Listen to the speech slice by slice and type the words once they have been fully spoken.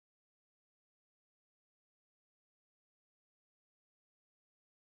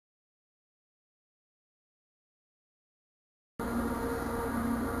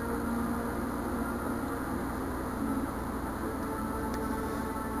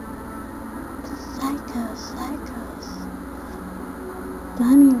psychos.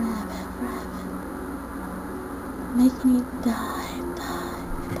 BunnyRabbit, rabbit, make me die.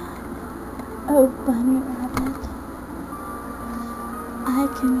 Oh, BunnyRabbit, I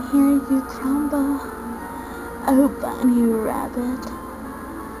can hear you crumble. Oh, BunnyRabbit,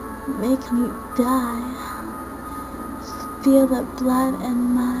 make me die. Feel the blood in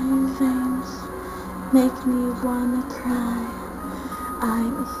my veins, make me wanna cry.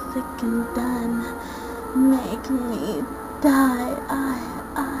 I'm sick and done, make me die.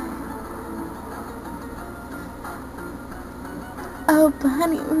 Oh,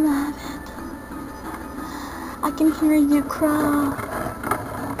 BunnyRabbit, I can hear you crawl,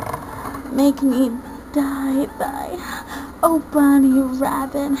 make me die. Oh,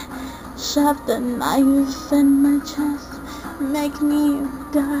 BunnyRabbit, shove the knife in my chest, make me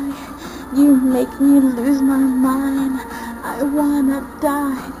die. You make me lose my mind, I wanna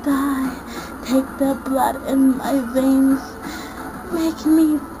die. Take the blood in my veins, make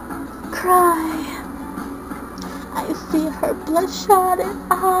me cry. I see her bloodshot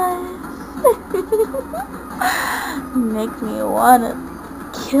eyes, make me wanna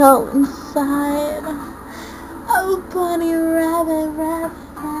kill inside. Oh, BunnyRabbit, rabbit,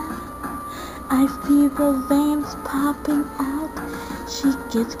 I see the veins popping out. She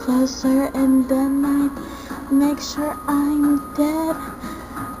gets closer and then I make sure I'm dead.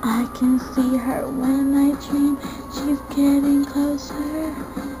 I can see her when I dream. She's getting closer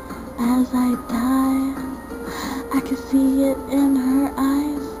as I die. I can see it in her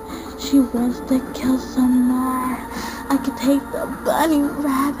eyes. She wants to kill some more. I can take the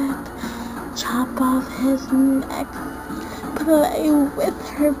BunnyRabbit, chop off his neck, play with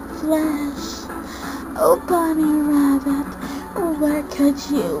her flesh. Oh, BunnyRabbit, where could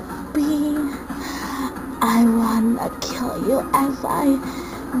you be? I wanna kill you as I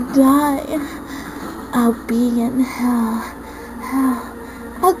die. I'll be in hell.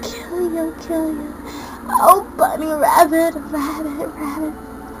 I'll kill you. Oh, BunnyRabbit, rabbit,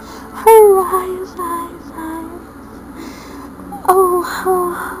 her eyes. Oh.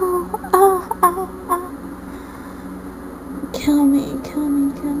 Kill me.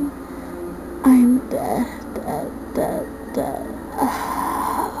 I'm dead.